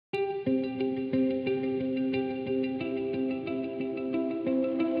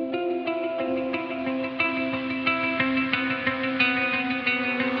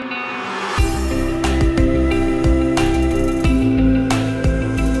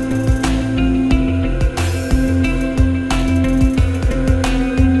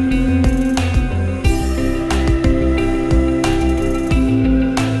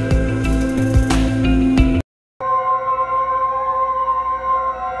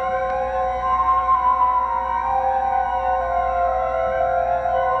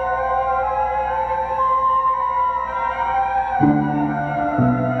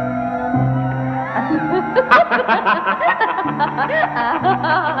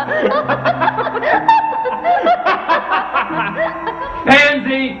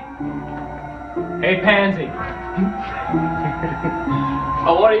Pansy! Hey, Pansy.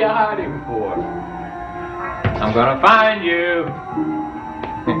 Oh, what are you hiding for? I'm gonna find you.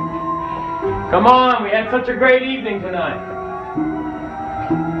 Come on, we had such a great evening tonight.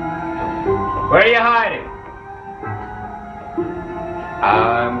 Where are you hiding?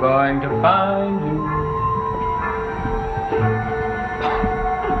 I'm going to find you.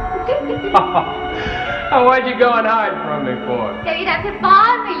 Oh, why'd you go and hide from me for? So you'd have to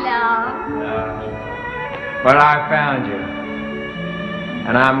find me, love. But I found you.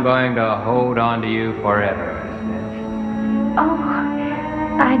 And I'm going to hold on to you forever. Oh,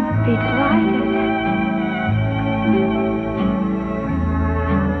 I'd be delighted.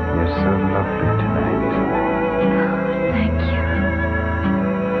 You're so lovely tonight, Isabel. Thank you.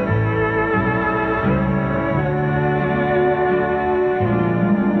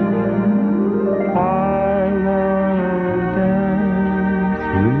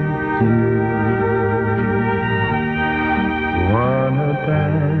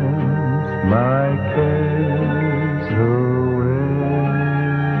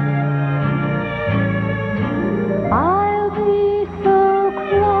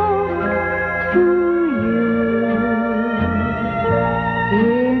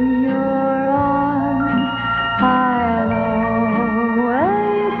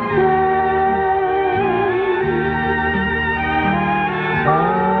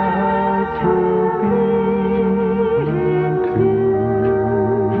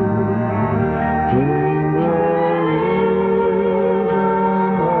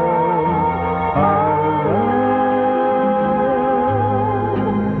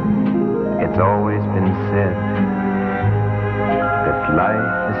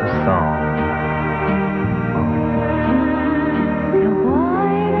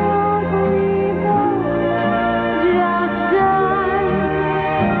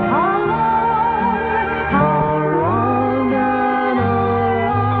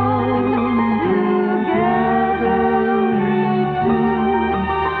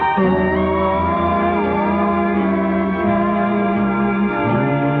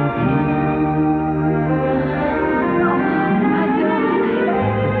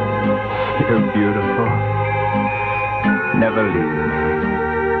 You're beautiful. Never leave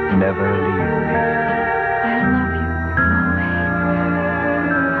me. Never leave me.